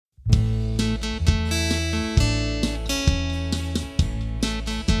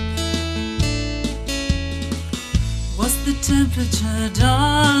temperature,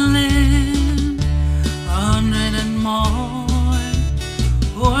 darling? 100 and more.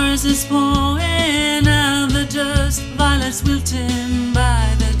 Horses pouring out the dust, violets wilting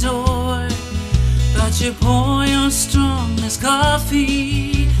by the door. But you pour your strongest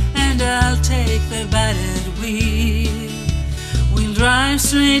coffee, and I'll take the battered wheel. We'll drive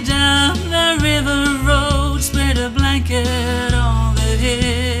straight down the river road, spread a blanket on the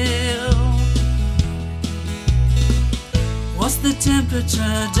hill. What's the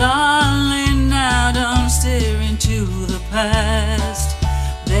temperature, darling? Now don't stare into the past.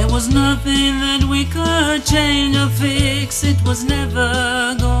 There was nothing that we could change or fix. It was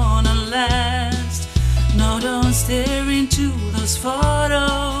never gonna last. No, don't stare into those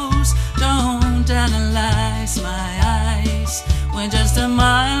photos. Don't analyze my eyes. We're just a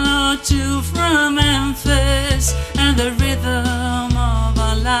mile or two from Memphis and the rhythm of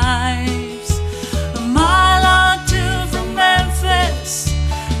our lives. A mile or two from Memphis,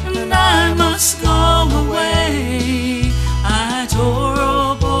 and I must go away. I tore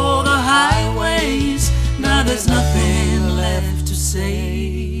up all the highways. Now there's nothing left to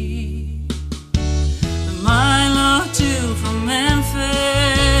say. A mile or two from Memphis,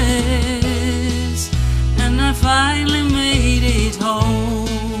 and I finally made it home.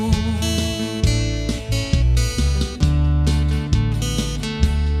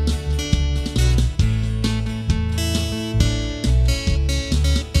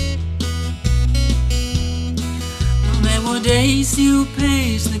 There were days you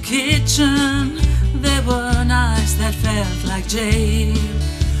paced the kitchen. There were nights that felt like jail.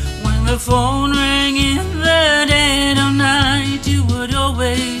 When the phone rang in the dead of night, you would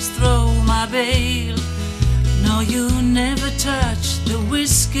always throw my bail. No, you never touched the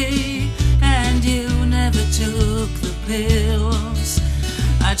whiskey, and you never took the pills.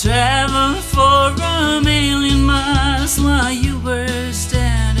 I traveled for 1,000,000 miles while you were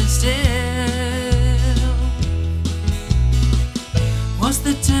standing still. What's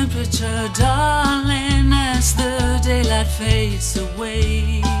the temperature, darling, as the daylight fades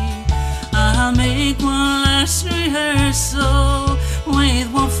away? I'll make one last rehearsal with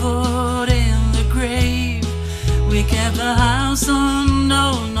one foot in the grave. We kept the house on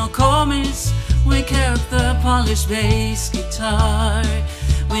no commies. We kept the polished bass guitar.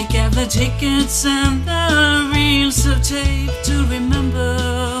 We kept the tickets and the reels of tape to remember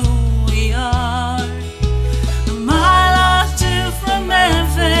who we are. A mile or two from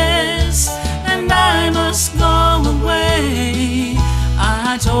Memphis, and I must go away.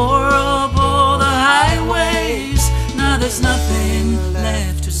 I tore up all the highways. Now there's nothing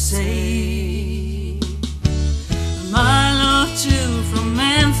left to say. A mile or two from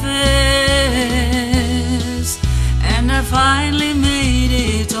Memphis, and I finally made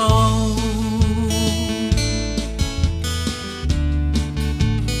it home.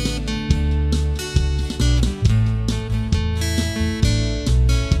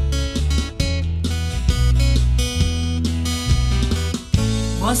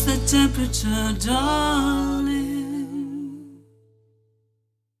 What's the temperature, darling?